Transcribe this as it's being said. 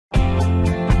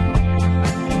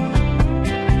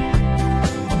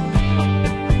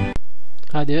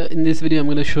Hi there. In this video I'm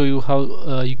going to show you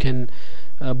how you can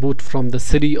boot from the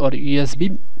CD or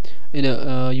USB in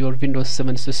your Windows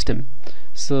 7 system.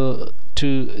 So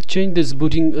to change this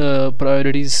booting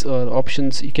priorities or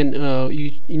options, you can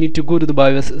you need to go to the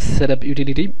BIOS setup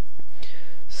utility.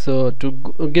 So to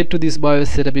get to this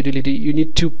BIOS setup utility, you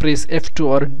need to press F2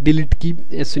 or delete key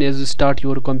as soon as you start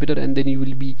your computer, and then you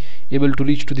will be able to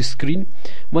reach to this screen.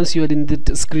 Once you are in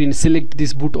that screen, select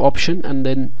this boot option, and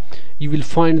then you will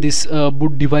find this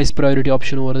boot device priority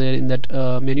option over there in that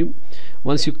menu.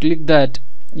 Once you click that,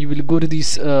 you will go to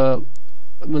this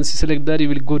once you select that, you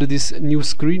will go to this new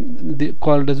screen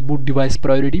called as boot device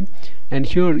priority, and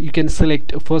here you can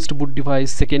select first boot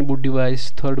device, second boot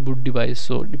device, third boot device.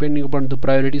 So depending upon the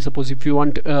priority, suppose if you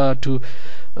want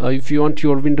if you want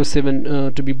your Windows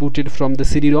 7 to be booted from the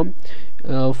CD-ROM,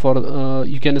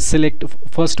 you can select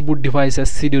first boot device as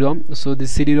CD-ROM. So the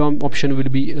CD-ROM option will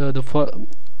be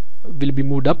will be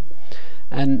moved up,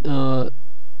 and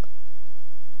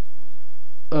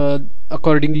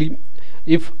accordingly,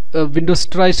 if Windows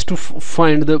tries to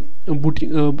find the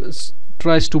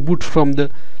tries to boot from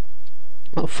the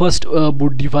first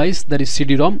boot device, that is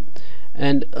CD-ROM,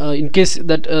 and in case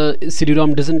that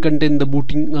CD-ROM doesn't contain the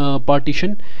booting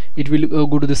partition, it will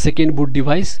go to the second boot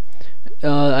device,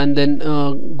 and then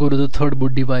go to the third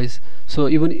boot device. So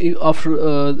even if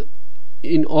after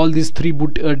in all these three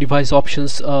boot device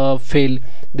options fail,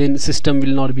 then system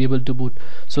will not be able to boot.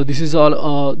 So this is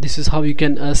all this is how you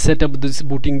can set up this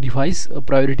booting device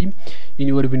priority in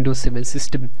your Windows 7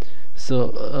 system.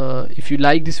 So if you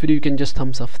like this video, you can just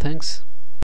thumbs up. Thanks.